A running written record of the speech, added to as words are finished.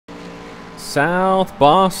South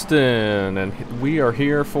Boston, and we are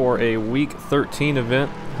here for a week 13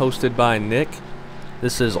 event hosted by Nick.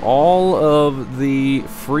 This is all of the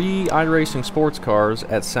free iRacing sports cars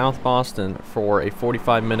at South Boston for a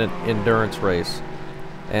 45-minute endurance race.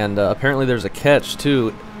 And apparently there's a catch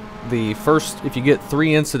too. The first, if you get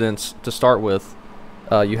 3 incidents to start with,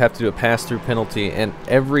 you have to do a pass-through penalty, and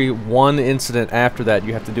every one incident after that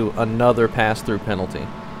you have to do another pass-through penalty.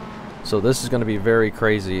 So this is going to be very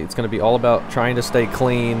crazy. It's going to be all about trying to stay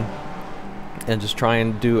clean and just try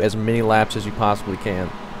and do as many laps as you possibly can.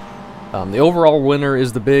 The overall winner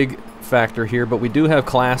is the big factor here, but we do have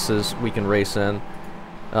classes we can race in.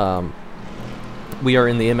 We are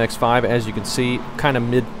in the MX-5, as you can see, kind of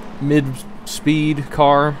mid-speed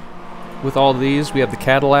car with all of these. We have the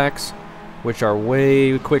Cadillacs, which are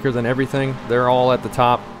way quicker than everything. They're all at the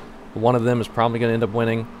top. One of them is probably going to end up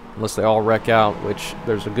winning, unless they all wreck out, which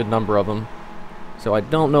there's a good number of them. So I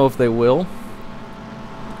don't know if they will.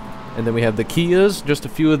 And then we have the Kias, just a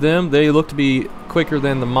few of them. They look to be quicker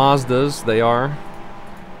than the Mazdas. They are.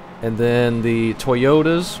 And then the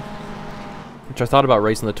Toyotas, which I thought about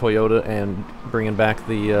racing the Toyota and bringing back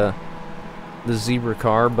the Zebra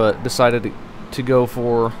car, but decided to go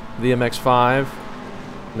for the MX-5.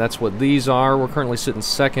 And that's what these are. We're currently sitting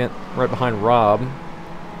second, right behind Rob.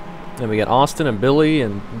 And we got Austin and Billy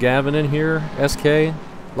and Gavin in here, SK. A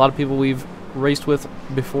lot of people we've raced with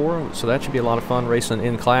before, so that should be a lot of fun racing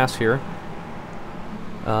in class here.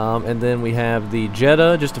 And then we have the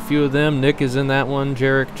Jetta, just a few of them. Nick is in that one,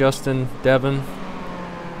 Jarek, Justin, Devin.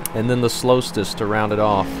 And then the Slowstest to round it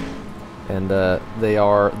off. And they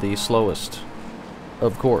are the slowest,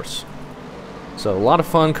 of course. So a lot of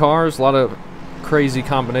fun cars, a lot of crazy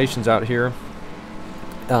combinations out here.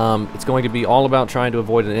 It's going to be all about trying to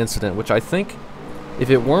avoid an incident, which I think if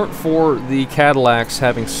it weren't for the Cadillacs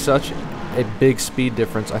having such a big speed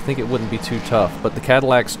difference, I think it wouldn't be too tough. But the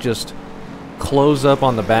Cadillacs just close up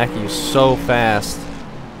on the back of you so fast.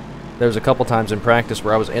 There's a couple times in practice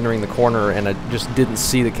where I was entering the corner and I just didn't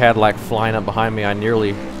see the Cadillac flying up behind me. I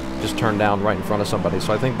nearly just turned down right in front of somebody.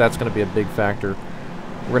 So I think that's going to be a big factor.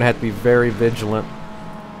 We're going to have to be very vigilant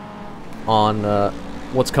on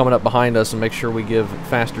what's coming up behind us and make sure we give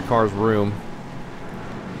faster cars room.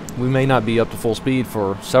 We may not be up to full speed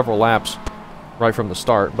for several laps right from the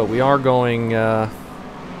start, but we are going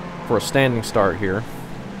for a standing start here.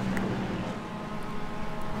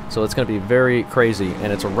 So it's going to be very crazy,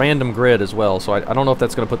 and it's a random grid as well, so I don't know if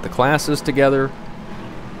that's going to put the classes together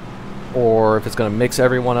or if it's going to mix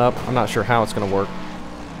everyone up. I'm not sure how it's going to work.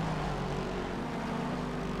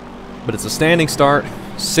 But it's a standing start,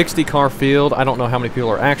 60 car field. I don't know how many people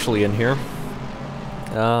are actually in here.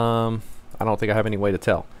 I don't think I have any way to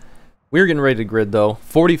tell. We're getting ready to grid though.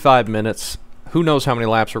 45 minutes. Who knows how many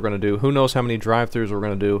laps we're going to do? Who knows how many drive-thrus we're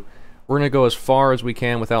going to do? We're going to go as far as we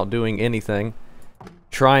can without doing anything.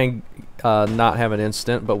 Try and not have an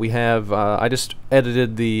incident, but we have... I just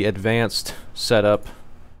edited the advanced setup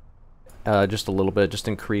just a little bit, just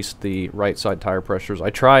increased the right side tire pressures. I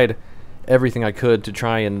tried everything I could to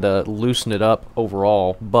try and loosen it up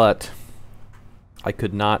overall, but I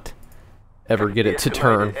could not ever get it to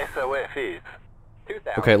turn.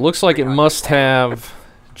 Okay, it looks like it must have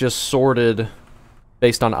just sorted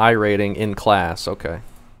based on iRating in class. Okay.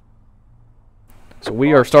 So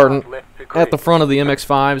we are starting at the front of the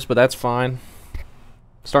MX-5s, but that's fine.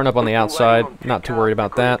 Starting up on the outside, not too worried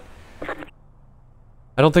about that.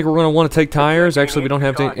 I don't think we're going to want to take tires. Actually, we don't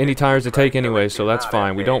have any tires to take anyway, so that's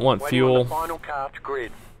fine. We don't want fuel.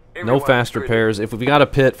 No fast repairs. If we got a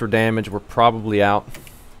pit for damage, we're probably out.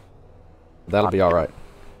 That'll be alright.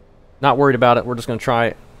 Not worried about it. We're just going to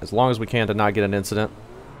try as long as we can to not get an incident.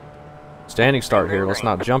 Standing start here. Let's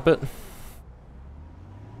not jump it.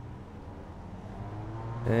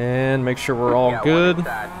 And make sure we're all good. We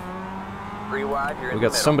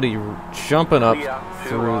got somebody jumping up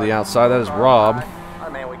through the outside. That is Rob.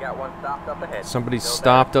 Somebody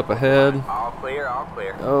stopped up ahead.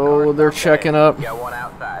 Oh, they're checking up.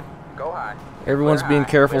 Everyone's being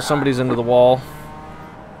careful. Somebody's into the wall.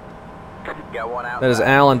 That is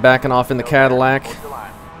Alan backing off in the Cadillac.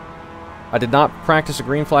 I did not practice a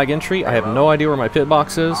green flag entry. I have no idea where my pit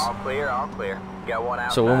box is.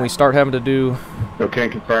 So when we start having to do... Okay,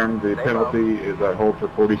 confirm the penalty is a hold for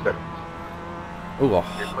 40 seconds. Ooh, a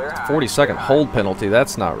 40-second hold penalty.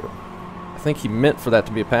 That's not... I think he meant for that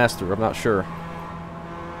to be a pass-through. I'm not sure.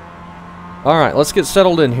 Alright, let's get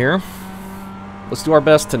settled in here. Let's do our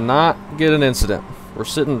best to not get an incident. We're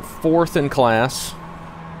sitting 4th in class.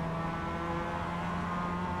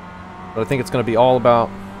 But I think it's going to be all about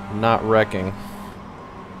not wrecking.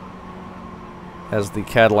 as the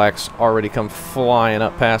Cadillacs already come flying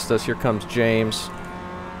up past us. Here comes James.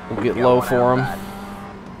 We'll get low for him.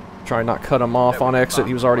 Try not cut him off on exit.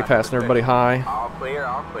 He was already passing everybody high. All clear,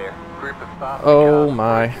 all clear. Group of spots. Oh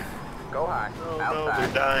my. Go high. No,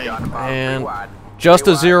 they're dying. And just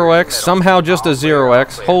a 0x. Somehow just a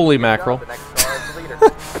 0x. Holy mackerel.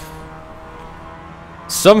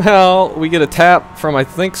 Somehow we get a tap from, I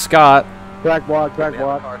think, Scott. Track block, track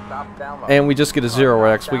block. And we just get a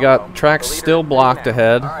 0x. We got tracks still blocked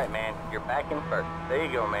ahead. Alright, man. You're back in first. There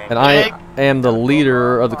you go, man. And I am the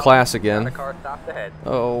leader of the class again. Car stopped ahead.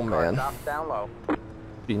 Oh man. Down low.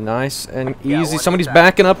 Be nice and easy. Somebody's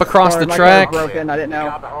backing up across the track. Broken. I didn't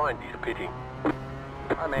know.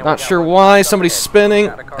 Not sure why. Somebody's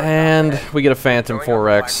spinning. And we get a Phantom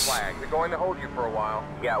 4X. They're going to hold you for a while.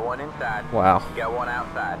 You got one inside. Wow. You got one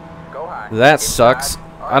outside. Go high. That sucks.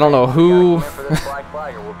 I don't know who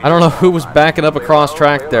I don't know who was backing up across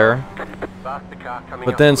track there.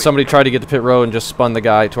 But then somebody tried to get to pit road and just spun the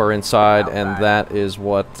guy to our inside, and that is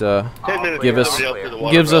what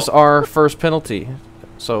gives us our first penalty.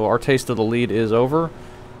 So our taste of the lead is over.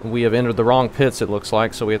 We have entered the wrong pits, it looks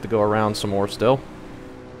like, so we have to go around some more still.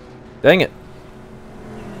 Dang it.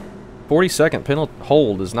 40-second penalty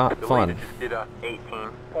hold is not fun.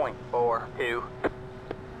 18.42.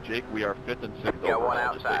 Jake, we are 5th and 6th. Got one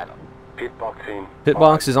outside. Pit box in. Pit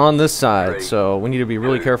box is on this side, so we need to be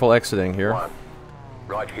really careful exiting here.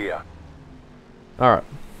 Right here. Alright.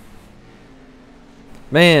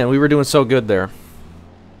 Man, we were doing so good there.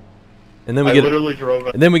 And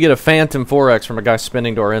then we get a Phantom 4X from a guy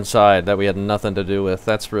spinning to our inside that we had nothing to do with.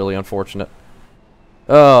 That's really unfortunate.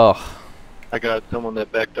 Oh. I got someone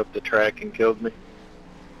that backed up the track and killed me.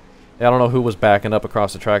 I don't know who was backing up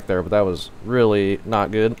across the track there, but that was really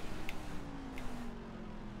not good.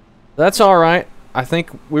 That's alright. I think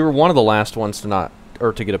we were one of the last ones to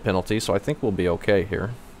get a penalty, so I think we'll be okay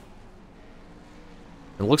here.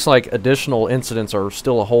 It looks like additional incidents are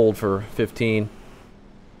still a hold for 15.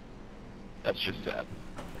 That's just sad.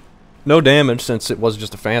 No damage since it was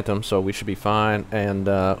just a Phantom, so we should be fine, and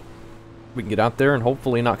we can get out there and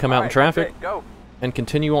hopefully not come out in traffic and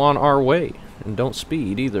continue on our way. And don't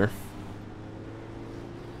speed either.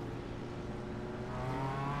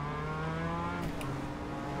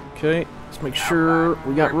 Okay, let's make sure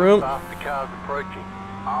we got room. All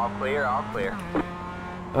clear, all clear.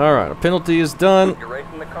 Alright, our penalty is done. You're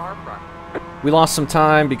racing the car in front. We lost some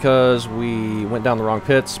time because we went down the wrong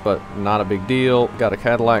pits, but not a big deal. Got a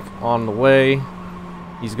Cadillac on the way.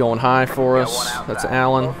 He's going high for us. That's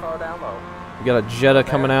Alan. We got a Jetta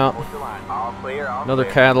coming out. Another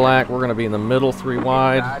Cadillac. We're going to be in the middle, 3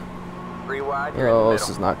 wide. Oh, this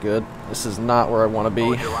is not good. This is not where I want to be.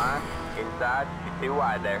 Inside, you're too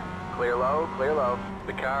wide there. Clear low, clear low.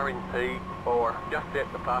 The car in P4 just hit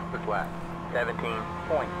the fastest lap.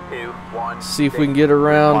 17.21. See if we can get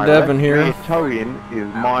around Devin here. Towing is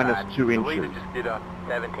 -2 inches. Just did a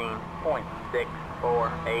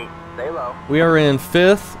 17.648. Stay low. We are in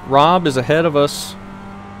 5th. Rob is ahead of us.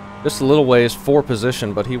 Just a little ways for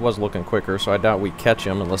position, but he was looking quicker, so I doubt we catch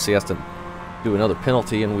him unless he has to do another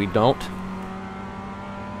penalty, and we don't.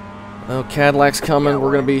 Oh, Cadillac's coming.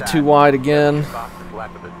 We're going to be too wide again.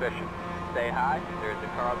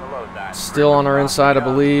 Still on our inside, I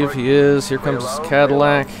believe. He is. Here comes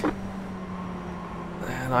Cadillac.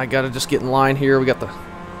 And I got to just get in line here. We got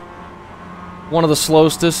one of the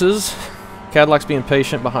slowstesses. Cadillac's being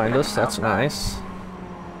patient behind us. That's nice.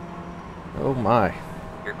 Oh, my.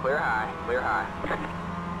 You're clear high, clear high.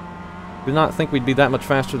 Did not think we'd be that much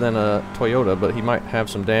faster than a Toyota, but he might have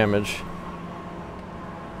some damage.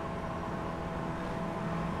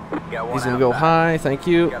 He's gonna go high, thank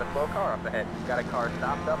you. Got a slow car up ahead. Got a car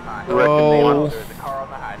stopped up high. Oh. There's a car on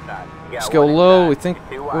the high side. Let's go low. We think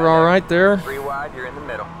we're all right there. 3 wide, you're in the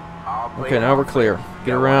middle. Okay, now we're clear.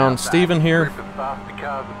 Get around Steven here.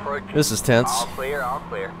 This is tense. All clear, all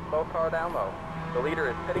clear. Slow car down low. The leader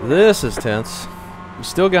is pitting. This is tense. We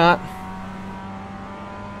still got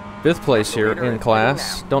 5th place here in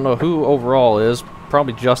class. Don't know who overall is.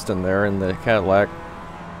 Probably Justin there in the Cadillac.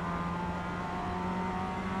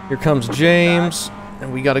 Here comes James,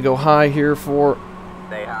 and we got to go high here for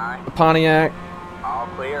the Pontiac. All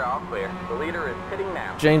clear, all clear. The leader is pitting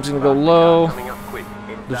now. James is going to go low.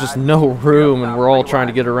 There's just no room, and we're all trying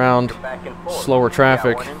to get around slower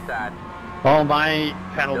traffic. All my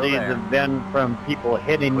penalties have been from people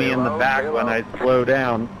hitting me in the back when I slow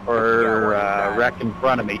down or wreck in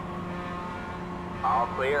front of me. All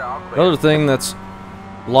clear, all clear. Another thing that's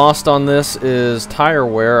lost on this is tire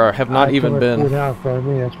wear. I have not even been that's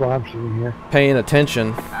why I'm sitting here. paying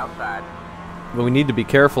attention. Outside. But we need to be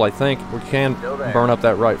careful, I think. We can burn up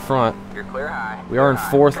that right front. You're clear high. We are in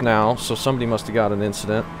 4th now, so somebody must have got an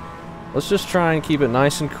incident. Let's just try and keep it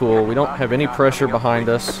nice and cool. We don't have any pressure behind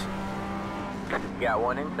us. Got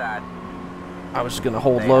one inside. I was going to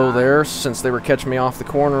hold low there since they were catching me off the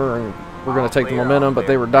corner, and we're going to take the momentum, but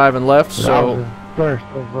they were diving left, so First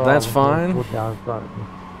overall, that's fine. Down in front of me.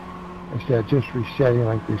 Instead of just resetting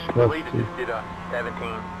like you're supposed Lead to. just did a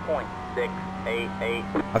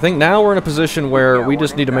 17.688. I think now we're in a position where we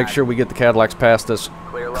just need to make sure we get the Cadillacs past us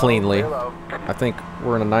Clear low, cleanly. clear low. I think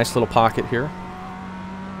we're in a nice little pocket here.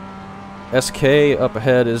 SK up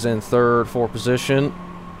ahead is in 3rd, 4th position,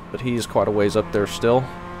 but he's quite a ways up there still.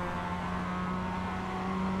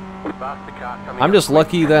 I'm just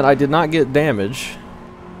lucky that I did not get damage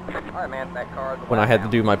when I had to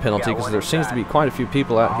do my penalty, because there seems to be quite a few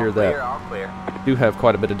people out here that do have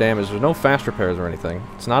quite a bit of damage. There's no fast repairs or anything.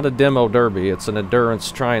 It's not a demo derby, it's an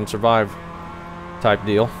endurance try and survive type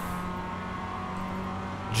deal.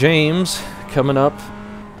 James coming up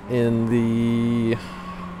in the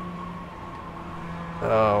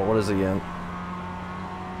what is he in?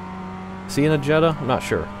 Is he in a Jetta? I'm not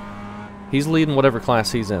sure. He's leading whatever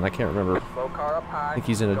class he's in. I can't remember. I think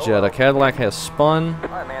he's in a Jetta. Cadillac has spun.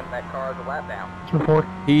 Alright, man, that car is a lap down. Report.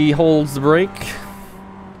 He holds the brake.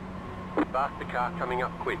 Faster car coming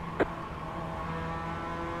up quick.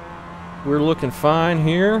 We're looking fine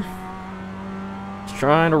here. Just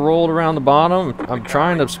trying to roll it around the bottom. I'm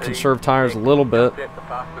trying to conserve tires a little bit.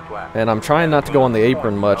 And I'm trying not to go on the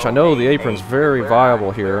apron much. I know the apron's very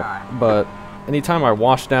viable here, but anytime I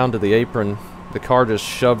wash down to the apron, the car just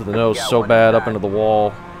shoved the nose so bad up into the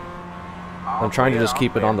wall. I'm trying to just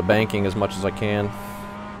keep it on the banking as much as I can.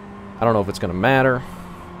 I don't know if it's going to matter.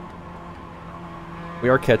 We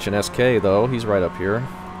are catching SK though. He's right up here.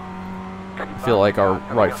 I feel like our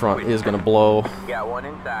right front is going to blow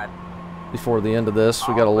before the end of this.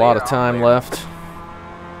 We got a lot of time left,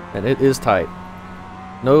 and it is tight.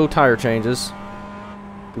 No tire changes.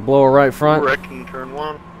 We blow a right front, Wrecking turn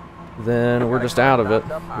 1. then we're just out of it.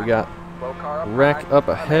 We got wreck up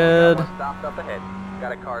ahead.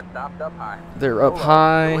 They're up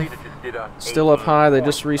high. Still up high. They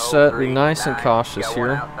just reset. Be nice and cautious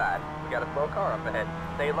here.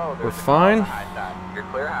 We're fine. You're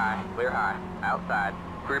clear high, outside.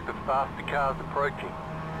 Group of faster cars approaching.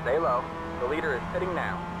 Stay low. The leader is sitting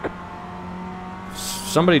now.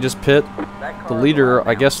 Somebody just pit. The leader,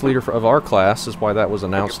 I guess leader of our class is why that was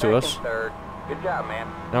announced to us. Good job, man.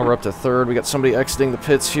 Now we're up to 3rd. We got somebody exiting the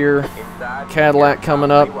pits here. Cadillac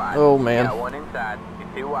coming up. Oh man.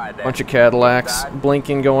 Bunch of Cadillacs.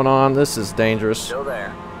 Blinking going on. This is dangerous.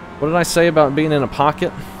 What did I say about being in a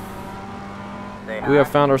pocket? We have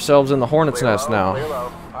found ourselves in the hornet's nest now.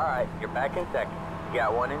 Alright, you're back in 2nd. You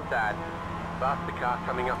got one inside. Faster car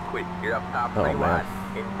coming up quick. You're up top, 3 wide.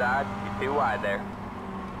 Inside, you're 2 wide there.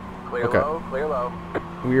 Clear low, clear low.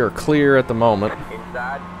 We are clear at the moment.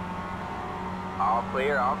 Inside. All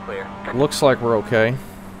clear, all clear. Looks like we're okay.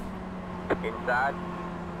 Inside.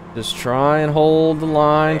 Just try and hold the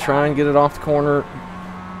line, try and get it off the corner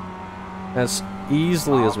as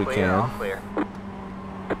easily as we can.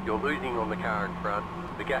 You're losing on the car in front.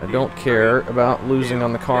 I don't care about losing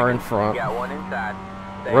on the car in front.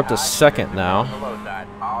 We're up to 2nd now.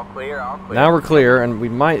 Now we're clear, and we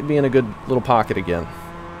might be in a good little pocket again.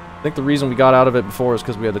 I think the reason we got out of it before is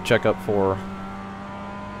because we had to check up for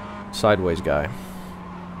sideways guy.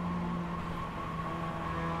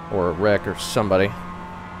 Or a wreck or somebody.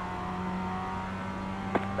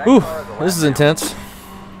 Ooh, this is intense.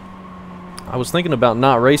 I was thinking about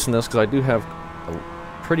not racing this because I do have a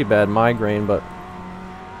pretty bad migraine, but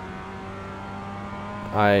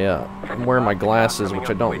I'm wearing my glasses, which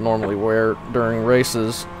I don't normally wear during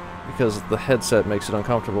races because the headset makes it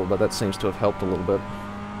uncomfortable, but that seems to have helped a little bit.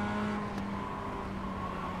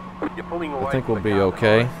 I think we'll be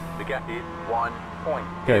okay.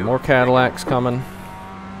 Okay, more Cadillacs coming.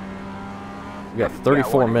 We got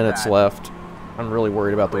 34 minutes left. I'm really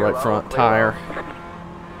worried about the right front tire,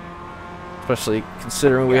 especially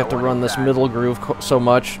considering we have to run this middle groove so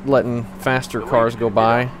much, letting faster cars go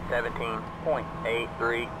by.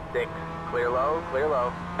 17.836. Clear low, clear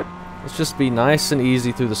low. Let's just be nice and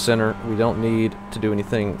easy through the center. We don't need to do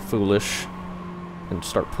anything foolish and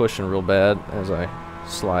start pushing real bad as I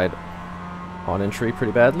slide on entry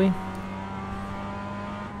pretty badly.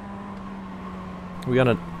 We got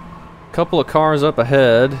a couple of cars up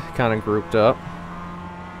ahead, kind of grouped up.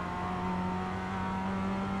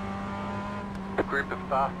 A group of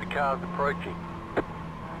faster cars approaching.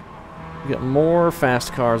 We got more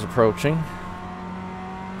fast cars approaching,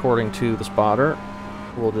 according to the spotter.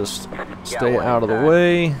 We'll just stay out of the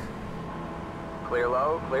way. Clear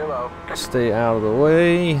low, clear low. Stay out of the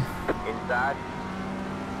way. Inside.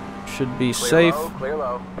 Should be Clear safe. low, clear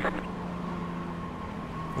low.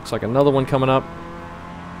 Looks like another one coming up.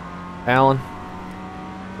 Alan.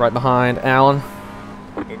 Right behind Alan.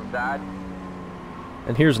 Inside.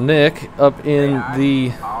 And here's Nick up in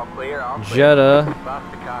the All clear, all clear. Jetta.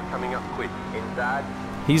 Bust the car coming up quick. Inside.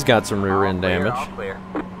 He's got some rear All end clear, damage. all clear.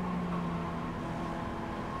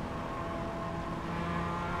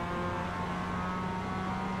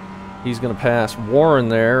 He's going to pass Warren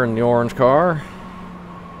there in the orange car.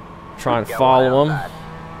 Try and Got follow one him. outside.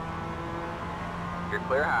 You're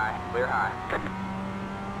clear high, clear high.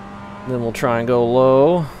 Then we'll try and go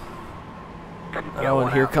low. Got Oh, and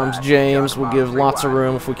one here comes outside. James. Got We'll one give three lots of wide.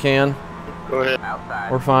 room if we can. Go ahead.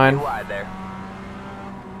 Outside. We're fine. Too wide there.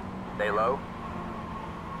 Stay low.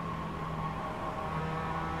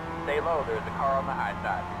 Stay low. There's a car on the high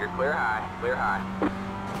side. You're clear high, clear high.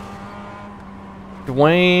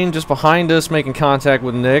 Dwayne just behind us making contact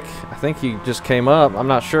with Nick. I think he just came up. I'm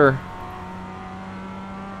not sure.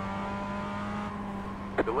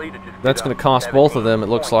 The leader just That's did going a to cost both of them, it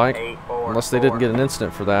looks like. 17.844. Unless they didn't get an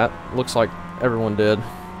incident for that. Looks like everyone did.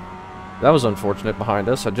 That was unfortunate behind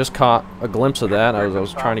us. I just caught a glimpse of that. I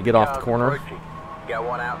was trying to get off the corner. Got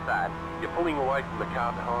one outside. You're pulling away from the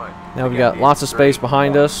car behind. Now we've got lots of space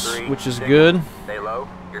behind us, which is good. Stay low.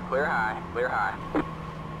 You're clear high, clear high.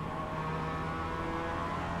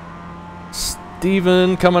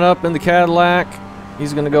 Steven coming up in the Cadillac.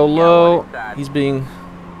 He's going to go low. He's being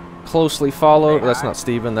closely followed. That's not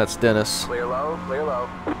Steven, that's Dennis. Clear low, clear low.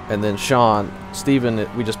 And then Sean. Steven,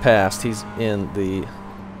 we just passed. He's in the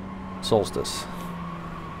Solstice.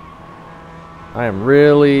 I am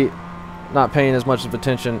really not paying as much of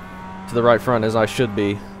attention to the right front as I should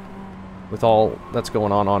be with all that's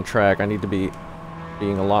going on track. I need to be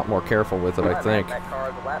being a lot more careful with it, I think. That car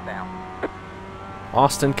is a lap down.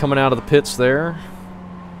 Austin coming out of the pits there.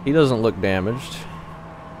 He doesn't look damaged.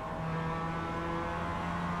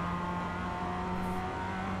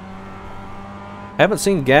 Haven't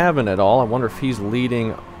seen Gavin at all. I wonder if he's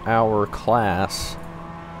leading our class.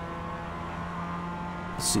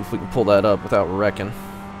 Let's see if we can pull that up without wrecking.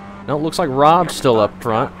 No, it looks like Rob's still up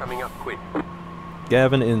front. Coming up quick.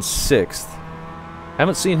 Gavin in 6th.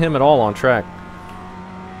 Haven't seen him at all on track.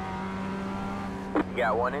 You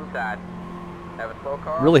got one inside. Have a slow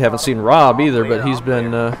car. Really haven't seen Rob either, but he's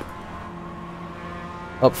been up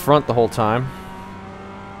front the whole time.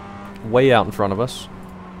 Way out in front of us.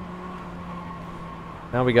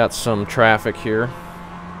 Now we got some traffic here.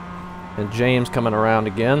 And James coming around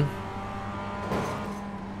again.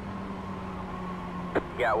 You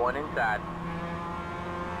got one inside.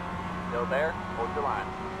 Still there? Hold your line.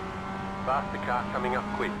 Bust the car coming up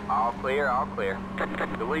quick. All clear, all clear.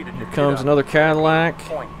 The leader Here just comes hit another Cadillac.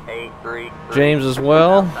 .833. James as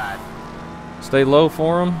well. Outside. Stay low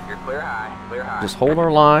for him. You're clear high, clear high. Just hold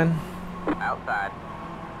our line. Outside.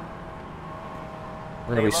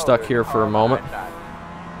 We're going to be Stay low, stuck there's here a car for a on the moment. high side.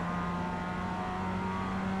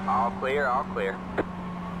 All clear, all clear.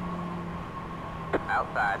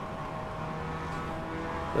 Outside.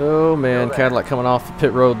 Oh man, there. Cadillac coming off the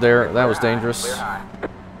pit road there. That Clear was high, dangerous. Clear high.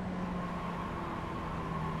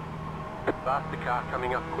 Bust the car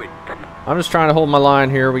coming up quick. I'm just trying to hold my line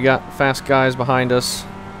here. We got fast guys behind us.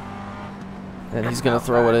 And he's going to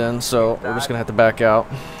throw it in, so we're just going to have to back out.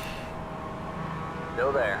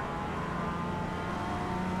 Still there.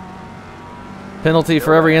 Penalty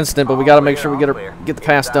for every incident, but we got to make sure we get the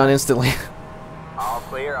pass done instantly. All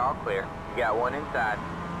clear, all clear. You got one inside.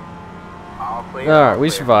 All clear. Alright, all we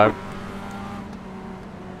clear. survived.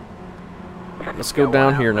 Let's go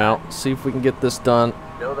down here now. See if we can get this done.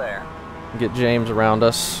 Still there. Get James around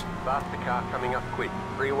us. Bust the car coming up quick.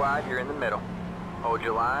 3 wide, you're in the middle. Hold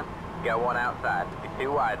your line. You got one outside. You're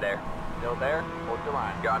 2 wide there. Still there. Hold your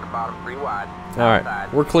line. You're on the bottom 3 wide. Alright,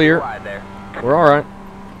 Outside. we're You're clear. 2 wide there. We're alright.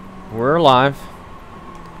 We're alive.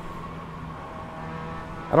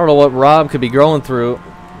 I don't know what Rob could be going through,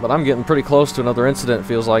 but I'm getting pretty close to another incident, it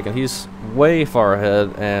feels like, and he's way far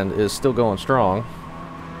ahead and is still going strong.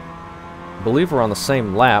 I believe we're on the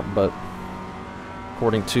same lap, but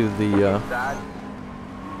according to the Inside.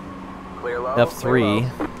 Clear low, F3,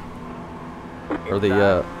 clear or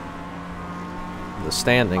low. the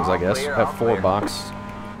standings, I All guess, clear, all F4 clear. box,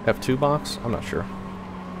 F2 box, I'm not sure.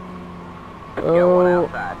 You got one Oh,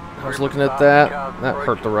 outside. I was Clear looking from at the that. top. That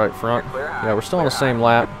hurt the right front. You're clear high, Yeah, we're still on the clear same high.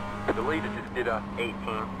 lap. The leader just did a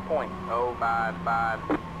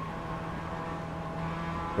 18.055.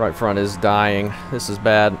 Right front is dying. This is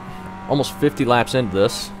bad. Almost 50 laps into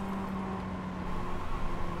this.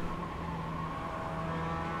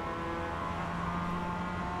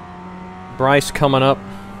 Bryce coming up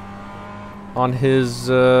on his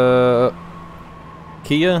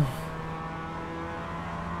Kia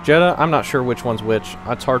Jetta. I'm not sure which one's which.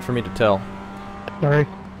 It's hard for me to tell. Sorry.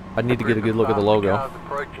 I need to get a good look at the logo.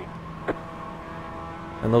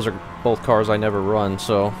 And those are both cars I never run,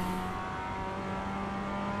 so.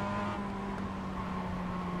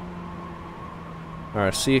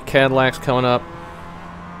 Alright, see Cadillacs coming up.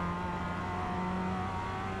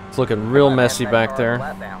 It's looking real messy back there.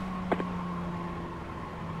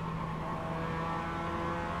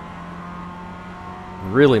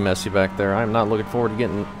 Really messy back there. I'm not looking forward to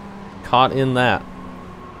getting caught in that.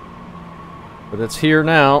 But it's here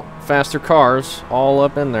now. Faster cars all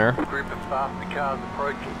up in there. Group of faster cars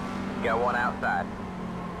approaching. Got one outside.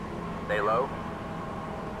 Stay low.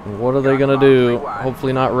 And what are they going to do?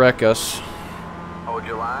 Hopefully not wreck us. Hold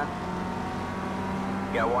your line.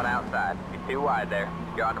 Got one outside. You're too wide there.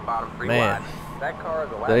 You're on the bottom 3 Man, wide. That car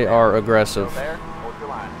is a lap they down. are aggressive. Still there. Hold your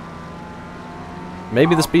line.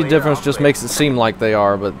 Maybe the speed difference just makes it seem like they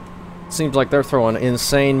are, but it seems like they're throwing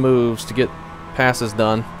insane moves to get passes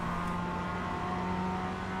done.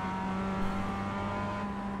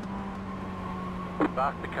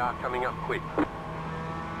 Faster car coming up quick.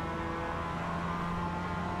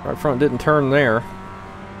 Right front didn't turn there.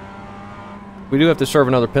 We do have to serve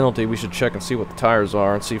another penalty. We should check and see what the tires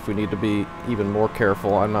are and see if we need to be even more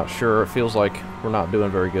careful. I'm not sure. It feels like we're not doing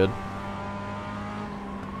very good.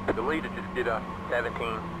 The leader just did a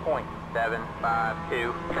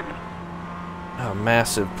 17.752. A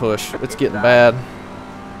massive push. It's getting bad.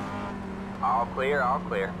 All clear, all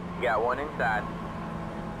clear. You got one inside.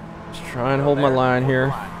 Just try and hold my line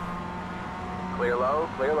here. Clear low,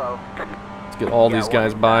 clear low. Let's get all these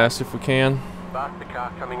guys by us if we can. Faster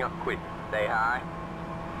car coming up quick. Stay high.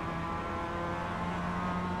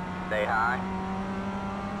 Stay high.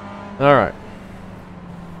 Alright.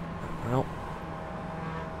 Well,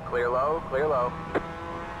 Clear low, clear low.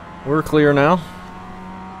 we're clear now.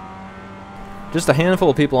 Just a handful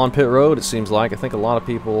of people on pit road, it seems like. I think a lot of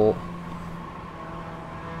people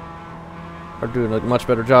are doing a much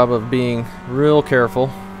better job of being real careful.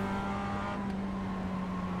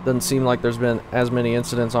 Doesn't seem like there's been as many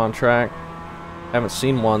incidents on track. Haven't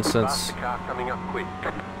seen one since Faster car coming up quick.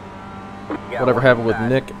 You got whatever one happened with inside.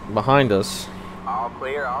 Nick behind us. All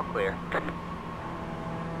clear, all clear.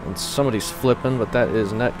 And somebody's flipping, but that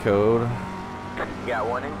is netcode. You got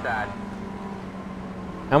one inside.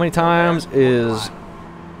 How many times is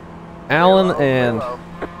Alan and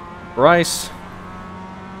Bryce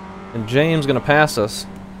and James gonna pass us?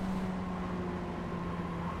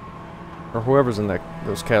 Or whoever's in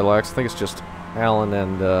those Cadillacs. I think it's just Alan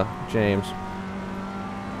and James.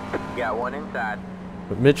 You got one inside.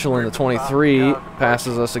 But Mitchell in the 23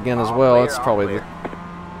 passes us again as well. It's probably the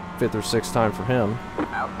 5th or 6th time for him.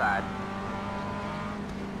 Outside.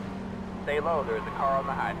 Stay low, there's a car on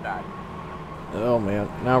the high side. Oh man,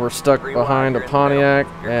 now we're stuck 3 behind wide, a you're in the middle. Pontiac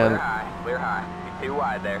You're and clear high. You're too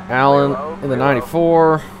wide there. Alan Clear low, in the clear low.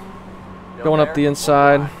 94 Still going up there? the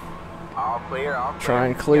inside. All clear, all clear. Try and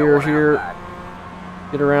You got clear one here.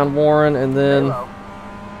 outside. Get around Warren and Stay then low.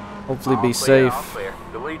 hopefully All be clear, all safe. clear.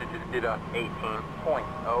 The leader just did a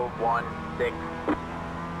 18.016.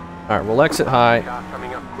 Alright, we'll exit high. Car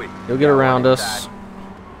coming up quick. He'll get Got one around us. inside.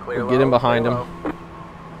 Clear We'll get in low, behind clear him. low.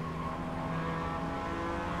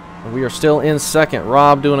 And we are still in second.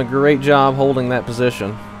 Rob doing a great job holding that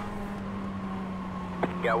position.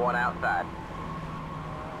 Got one outside.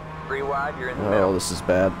 3 wide, you're in the Oh, middle. this is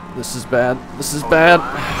bad. This is bad. This is Hold bad. your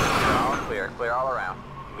line. All clear, clear all around.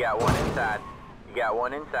 You got one inside. You got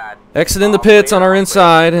one inside. Exiting the All pits clear, on our all clear.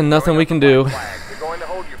 inside and nothing we can do. We're going to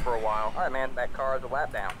hold you for a while. All right, man, that car is a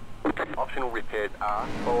lap down. Optional repairs are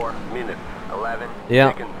 4 minutes, 11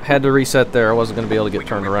 Yeah, seconds. had to reset there. I wasn't going to be able to We get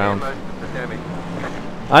can turned repair around. most of the damage.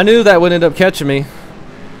 I knew that would end up catching me.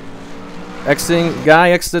 Guy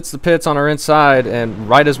exits the pits on our inside, and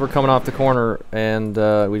right as we're coming off the corner, and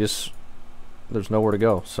there's nowhere to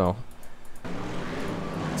go. So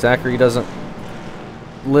Zachary doesn't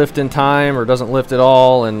lift in time or doesn't lift at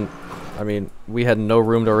all, and I mean we had no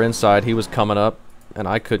room to our inside. He was coming up, and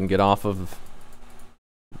I couldn't get off of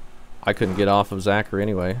Zachary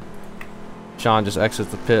anyway. Sean just exits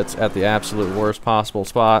the pits at the absolute worst possible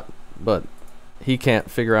spot, but he can't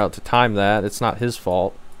figure out to time that. It's not his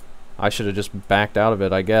fault. I should have just backed out of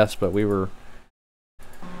it, I guess, but we were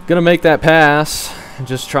gonna make that pass and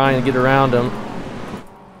just try and get around him,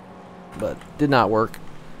 but did not work.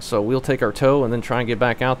 So we'll take our tow and then try and get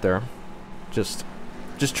back out there. Just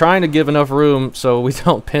trying to give enough room so we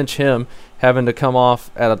don't pinch him, having to come off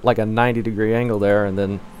at like a 90-degree angle there, and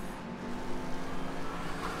then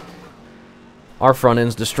Our front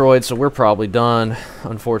end's destroyed, so we're probably done,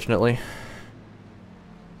 unfortunately.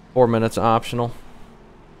 4 minutes optional.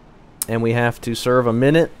 And we have to serve a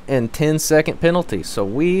 1 and 10-second penalty, so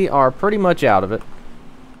we are pretty much out of it.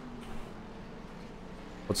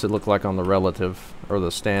 What's it look like on the relative, or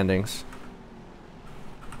the standings?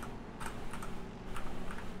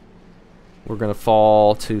 We're going to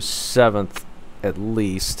fall to 7th at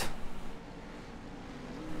least.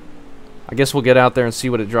 I guess we'll get out there and see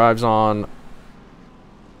what it drives on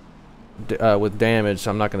with damage.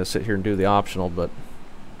 So I'm not going to sit here and do the optional, but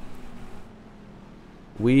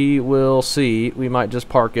we will see. We might just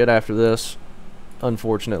park it after this,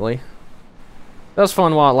 unfortunately. That was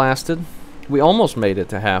fun while it lasted. We almost made it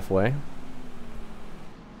to halfway.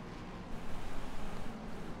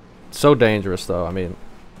 So dangerous, though. I mean,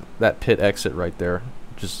 that pit exit right there,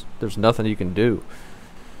 just there's nothing you can do.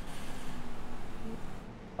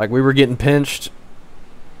 Like, we were getting pinched.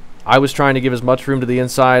 I was trying to give as much room to the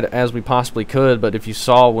inside as we possibly could, but if you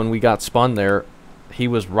saw when we got spun there, he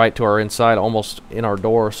was right to our inside, almost in our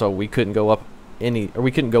door, so we couldn't go up any, or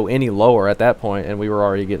we couldn't go any lower at that point, and we were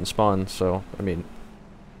already getting spun. So I mean,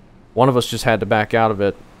 one of us just had to back out of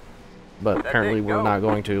it, but apparently we're not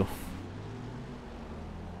going to.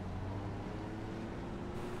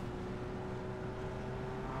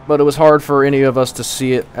 But it was hard for any of us to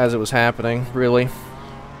see it as it was happening, really.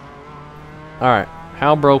 Alright,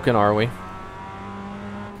 how broken are we?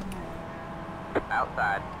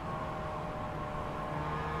 Outside.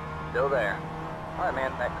 Still there. Alright,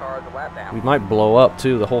 man, that car is a lap down. We might blow up,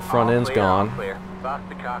 too. The whole front end's gone. All clear. Box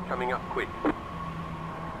the car coming up quick.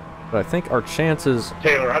 But I think our chances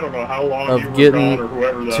Taylor, I don't know how long of you were getting gone or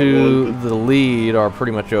whoever that to was, the lead are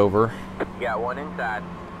pretty much over. You got one inside.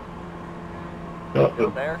 but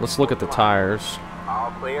Still there? Let's look at the tires.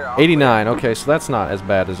 All clear. All 89, okay, so that's not as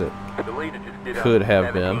bad as it clear. The leader just did could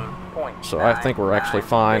have been. So I think we're actually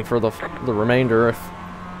fine for the remainder if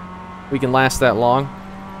we can last that long.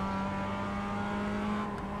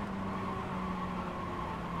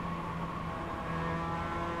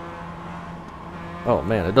 Oh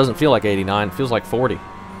man, it doesn't feel like 89, it feels like 40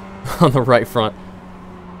 on the right front.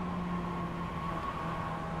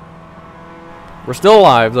 We're still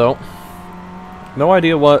alive though. No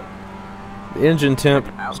idea what the engine temp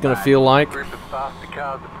is going to feel like. Group of faster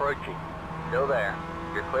cars approaching. Still there.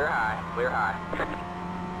 You're clear high. Clear high.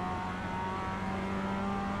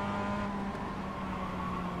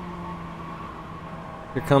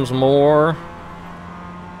 Here comes more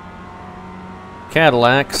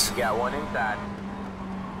Cadillacs. You got one inside.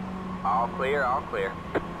 All clear. All clear.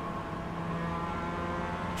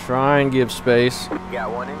 Try and give space You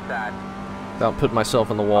got one inside. without putting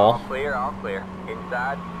myself in the All wall. clear. All clear.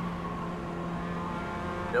 Inside.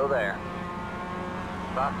 Still there.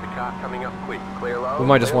 Faster car coming up quick. Clear low. We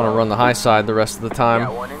might just want to run the high side the rest of the You time.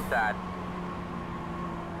 got one inside.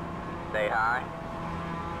 Stay high.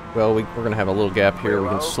 Well, we're going to have a little gap here Clear we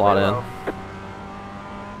can low, slot clear in. low.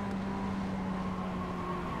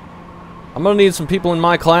 I'm going to need some people in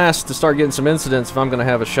my class to start getting some incidents if I'm going to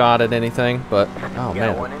have a shot at anything, but oh You got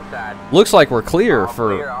man. one inside. Looks like we're clear All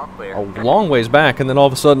for clear, all clear. a long ways back, and then all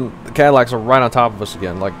of a sudden the Cadillacs are right on top of us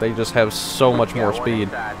again. Like, they just have so much You more got one speed.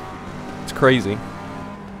 inside. It's crazy.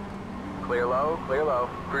 Clear low, clear low.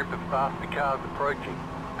 Group of faster cars approaching.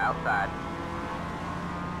 Outside.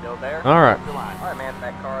 Still there? All right. Alright, man,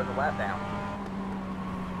 that car is a lap down.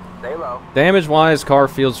 Stay low. Damage-wise, car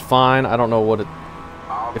feels fine. I don't know what it,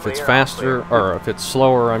 All if it's clear, all faster, clear. or if it's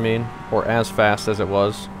slower, I mean, or as fast as it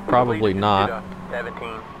was. Probably not.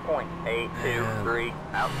 17.823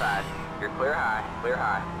 outside. You're clear high, clear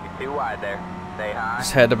high. You're too wide there. Stay high.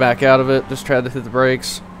 Just had to back out of it. Just tried to hit the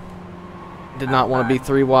brakes. Did not want to be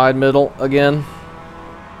 3 wide middle again.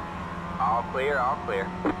 All clear, all clear.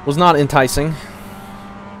 Was not enticing.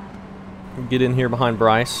 Get in here behind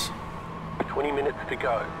Bryce. 20 minutes to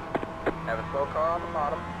go. Have a slow car on the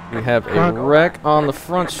bottom. We have a wreck on the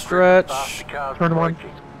front stretch. Faster cars Turn one.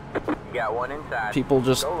 approaching. You got one inside. People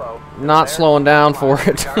just Go low. not There. slowing down for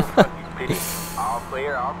it. All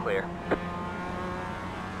clear, all clear.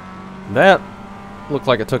 That looked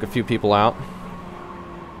like it took a few people out.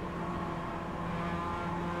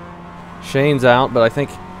 Shane's out, but I think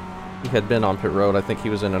he had been on pit road. I think he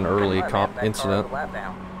was in an early Alright, man, that car is incident. a lap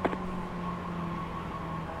down.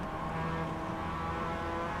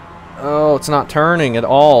 Oh, it's not turning at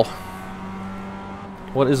all.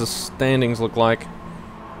 What does the standings look like?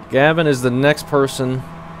 Gavin is the next person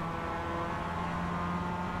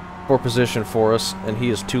for position for us, and he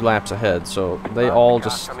is 2 laps ahead. So they Faster all car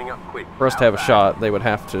just, coming up quick. for us to have a Outside. shot, they would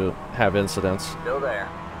have to have incidents. Still there.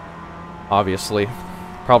 Obviously.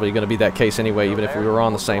 Probably going to be that case anyway, even if we were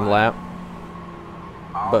on the same lap.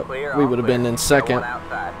 but we would have been in second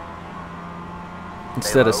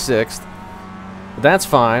instead of sixth. But that's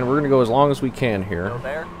fine. We're going to go as long as we can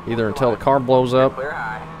here, either until the car blows up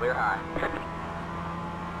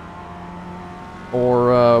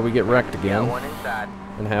or we get wrecked again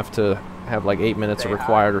and have to have like 8 minutes of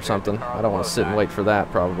required or something. I don't want to sit and wait for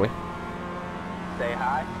that, probably. Stay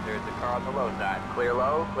high. There's the car on the low side. Clear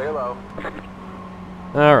low, clear low.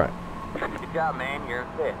 All right. Good job, man. You're in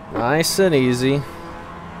fifth. Nice and easy.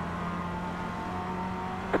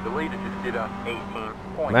 The leader just did a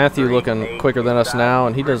 18. Matthew looking quicker than us now,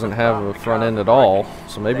 and he doesn't have a front end at all,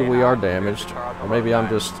 so maybe we are damaged, or maybe I'm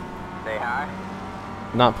just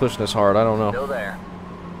not pushing as hard. I don't know. Still there.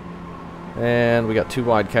 And we got two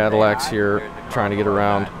wide Cadillacs here trying to get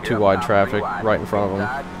around two wide traffic right in front of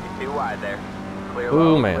them. Too wide there.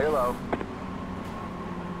 Ooh, man.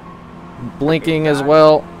 Blinking as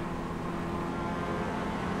well.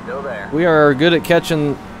 Still there. We are good at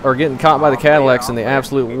catching or getting caught by the Cadillacs in the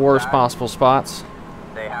absolute worst possible spots.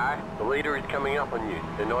 Stay high. The leader is coming up on you.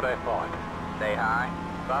 They're not at five. Stay high.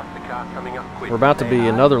 Fast the car coming up quick. We're about to be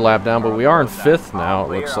another lap down, but we are in fifth now, it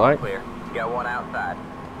looks like. Got one outside.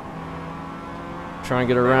 Try and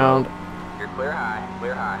get around You're clear high.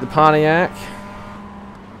 Clear high. the Pontiac.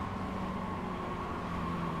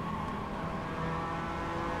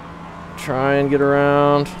 Try and get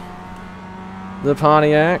around the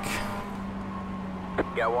Pontiac.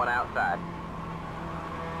 Got one outside.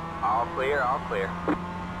 All clear, all clear.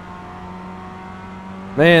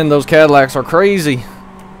 Man, those Cadillacs are crazy.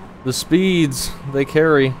 The speeds they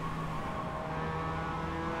carry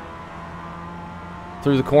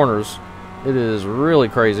through the corners. It is really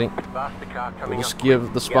crazy. We'll just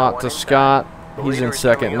give the spot to Scott. He's in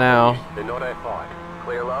second now.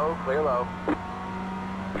 Clear low, clear low.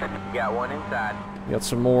 Got one inside. Got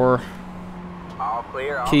some more All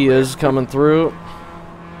clear, all Kias coming through.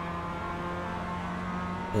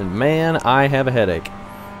 And man, I have a headache.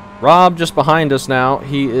 Rob just behind us now.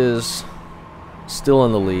 He is still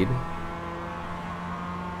in the lead.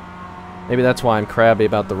 Maybe that's why I'm crabby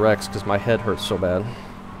about the wrecks, because my head hurts so bad.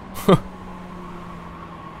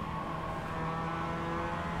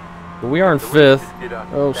 But we are in fifth.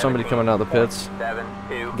 Oh, somebody coming out of the pits.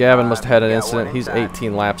 Gavin must have had an incident. He's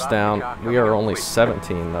 18 laps down. We are only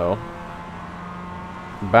 17 though.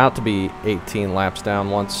 About to be 18 laps down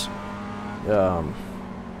once. Got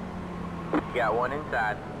one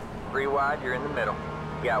inside. 3 wide, you're in the middle.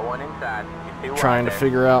 Got one inside. Trying to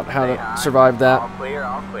figure out how to survive that. All clear,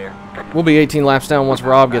 all clear. We'll be 18 laps down once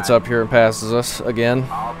Rob gets up here and passes us again.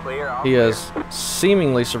 All clear, all He has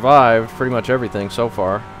seemingly survived pretty much everything so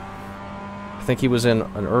far. I think he was in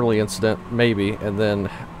an early incident, maybe, and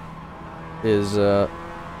then is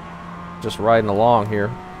just riding along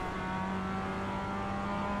here.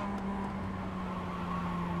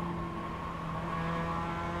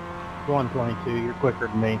 Going 22, you're quicker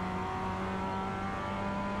than me.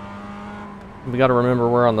 We got to remember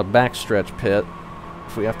we're on the backstretch pit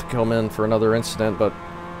if we have to come in for another incident, but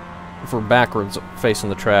if we're backwards facing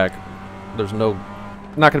the track, there's not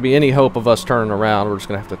going to be any hope of us turning around. We're just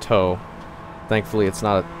going to have to tow. Thankfully, it's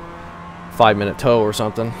not a 5-minute tow or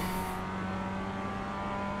something.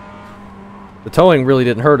 The towing really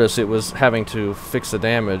didn't hurt us. It was having to fix the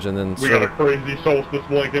damage and then We got a crazy solstice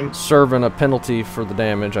blinking. serving a penalty for the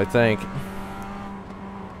damage, I think.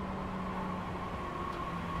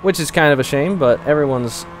 Which is kind of a shame, but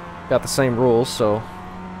everyone's got the same rules, so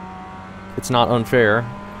it's not unfair.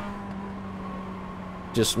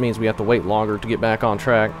 Just means we have to wait longer to get back on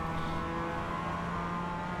track.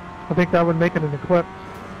 I think that would make it an eclipse.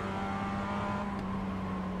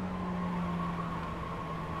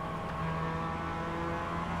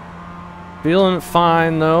 Feeling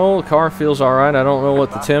fine though. The car feels alright. I don't know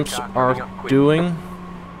what the temps are doing.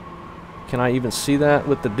 Can I even see that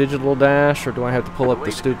with the digital dash, or do I have to pull up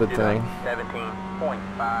the stupid thing?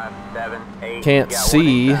 17.578. Can't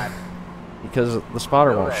see because the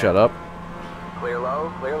spotter won't shut up. Clear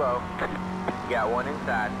low, clear low. Got one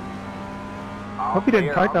inside. Hope you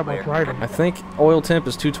didn't type that much writing. I think oil temp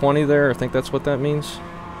is 220 there. I think that's what that means.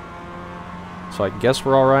 So I guess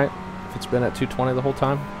we're alright if it's been at 220 the whole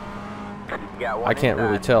time. I can't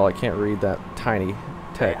really tell. I can't read that tiny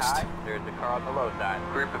text. There's the car on the low side.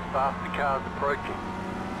 Group of fast cars approaching.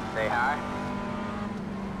 Stay high.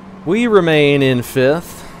 We remain in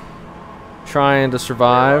fifth, trying to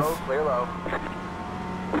survive. Clear low, clear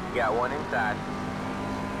low. Got one inside.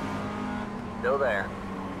 Still there.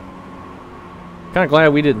 Kind of glad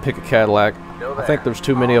we didn't pick a Cadillac. I think there's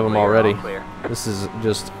too many of them already. This is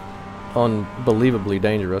just unbelievably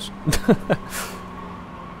dangerous.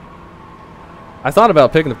 I thought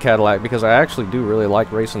about picking the Cadillac because I actually do really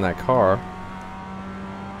like racing that car.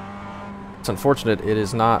 It's unfortunate it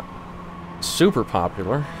is not super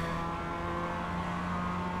popular.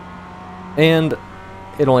 And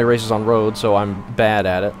it only races on road, so I'm bad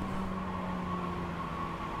at it.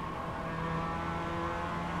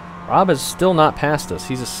 Rob has still not passed us.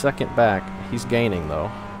 He's a second back. He's gaining, though.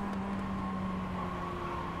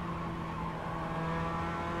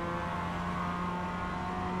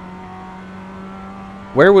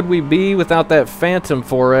 Where would we be without that Phantom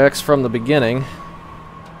 4X from the beginning?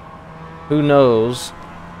 Who knows?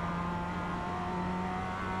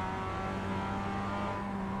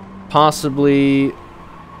 Possibly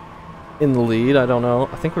in the lead, I don't know.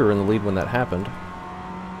 I think we were in the lead when that happened.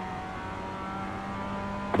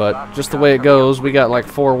 But just the way it goes, we got like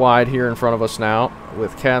 4 wide here in front of us now,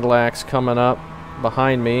 with Cadillacs coming up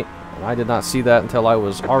behind me. And I did not see that until I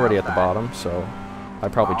was already at the bottom, so I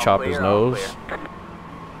probably chopped his nose.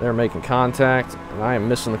 They're making contact, and I am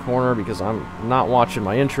missing the corner because I'm not watching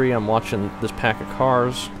my entry, I'm watching this pack of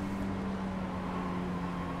cars.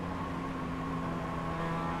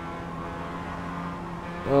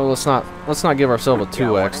 Oh, let's not give ourselves a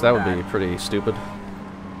 2X. That would be pretty stupid.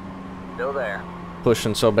 Still there.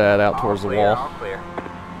 Pushing so bad out towards the wall. All clear.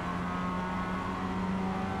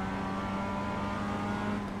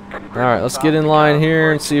 Alright, let's get in line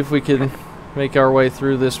here and see if we can make our way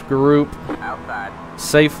through this group Outside.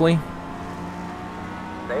 safely.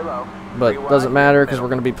 Stay low. But doesn't matter because we're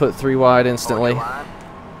going to be put 3 wide instantly.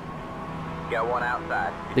 Get one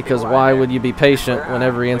outside. Because why would you be patient when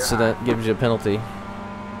every incident gives you a penalty?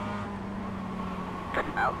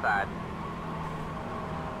 Outside.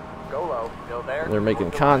 Go low. Still there. They're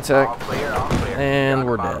making contact. All clear, all clear. And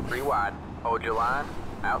we're Bottom, dead. 3 wide. Hold your line.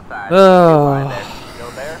 Outside. Oh.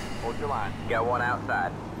 Still there. Hold your line. Get one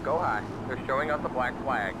outside. Go high. They're showing us the black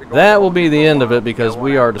flag. That will be the end of it because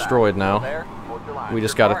we are destroyed now. We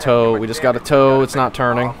just got a tow. We just got a tow. It's not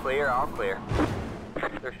turning. All clear, all clear.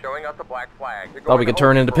 They're showing us the black flag. Thought we could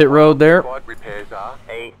turn into pit road there.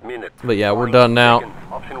 8 minutes. But yeah, we're done now.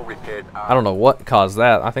 I don't know what caused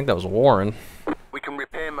that. I think that was Warren. We can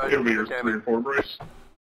repair most It'll of be the your 3 damage. and 4 race.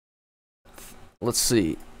 Let's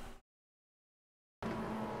see.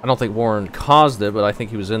 I don't think Warren caused it, but I think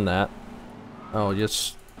he was in that. Oh,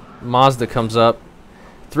 just Mazda comes up.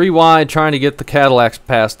 3 wide trying to get the Cadillacs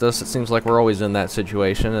past us. It seems like we're always in that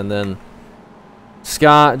situation. And then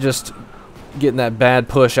Scott just getting that bad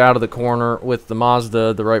push out of the corner with the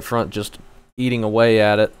Mazda, the right front just eating away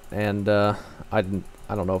at it. And I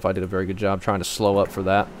don't know if I did a very good job trying to slow up for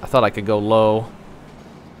that. I thought I could go low.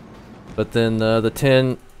 But then the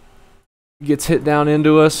 10 gets hit down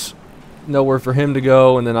into us. Nowhere for him to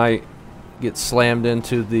go. And then I get slammed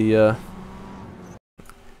into the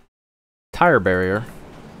tire barrier.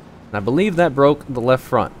 And I believe that broke the left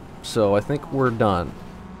front. So I think we're done.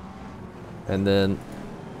 And then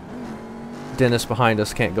Dennis behind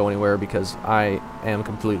us can't go anywhere because I am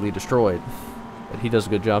completely destroyed. But he does a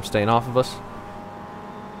good job staying off of us.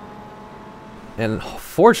 And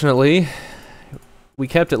fortunately, we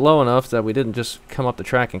kept it low enough that we didn't just come up the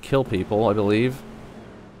track and kill people, I believe.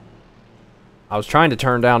 I was trying to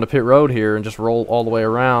turn down to pit road here and just roll all the way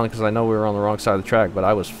around because I know we were on the wrong side of the track, but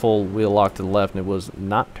I was full wheel lock to the left and it was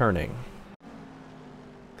not turning.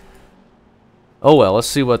 Oh well, let's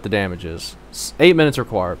see what the damage is. 8 minutes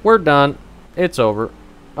required. We're done. It's over.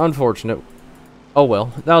 Unfortunate. Oh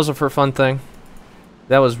well, that was a for fun thing.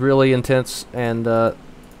 That was really intense and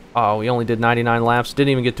oh, we only did 99 laps.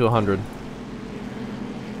 Didn't even get to 100.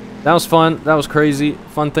 That was fun. That was crazy.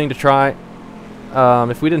 Fun thing to try.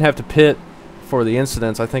 If we didn't have to pit for the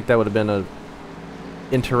incidents, I think that would have been a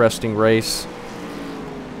interesting race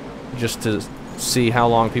just to see how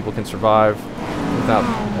long people can survive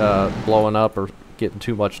without blowing up or getting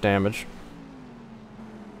too much damage.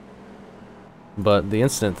 But the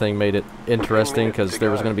incident thing made it interesting because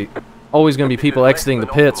there was always going to be people exiting the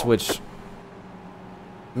pits, which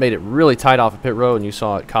made it really tight off of pit road, and you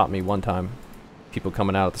saw it caught me one time. People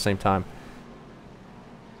coming out at the same time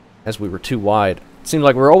as we were 2 wide. It seemed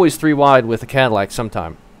like we're always 3 wide with a Cadillac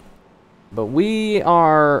sometime. But we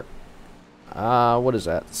are, what is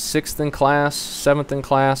that, 6th in class, 7th in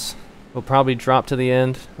class. We'll probably drop to the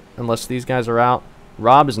end unless these guys are out.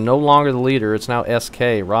 Rob is no longer the leader. It's now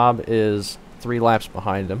SK. Rob is 3 laps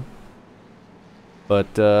behind him.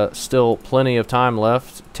 But still plenty of time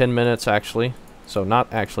left. 10 minutes, actually. So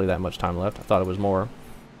not actually that much time left. I thought it was more.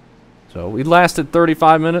 So we lasted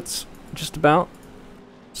 35 minutes, just about.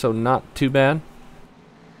 So not too bad.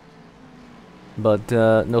 But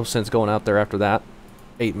no sense going out there after that.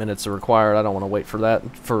 8 minutes are required. I don't want to wait for that.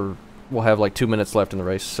 We'll have like 2 minutes left in the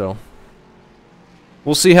race, so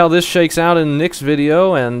we'll see how this shakes out in Nick's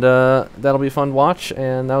video, and that'll be fun to watch.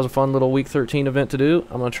 And that was a fun little week 13 event to do.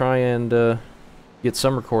 I'm gonna try and get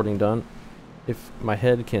some recording done if my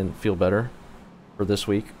head can feel better for this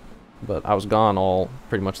week. But I was gone all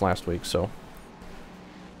pretty much last week, so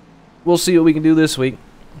we'll see what we can do this week.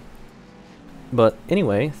 But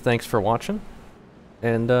anyway, thanks for watching,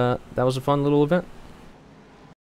 and that was a fun little event.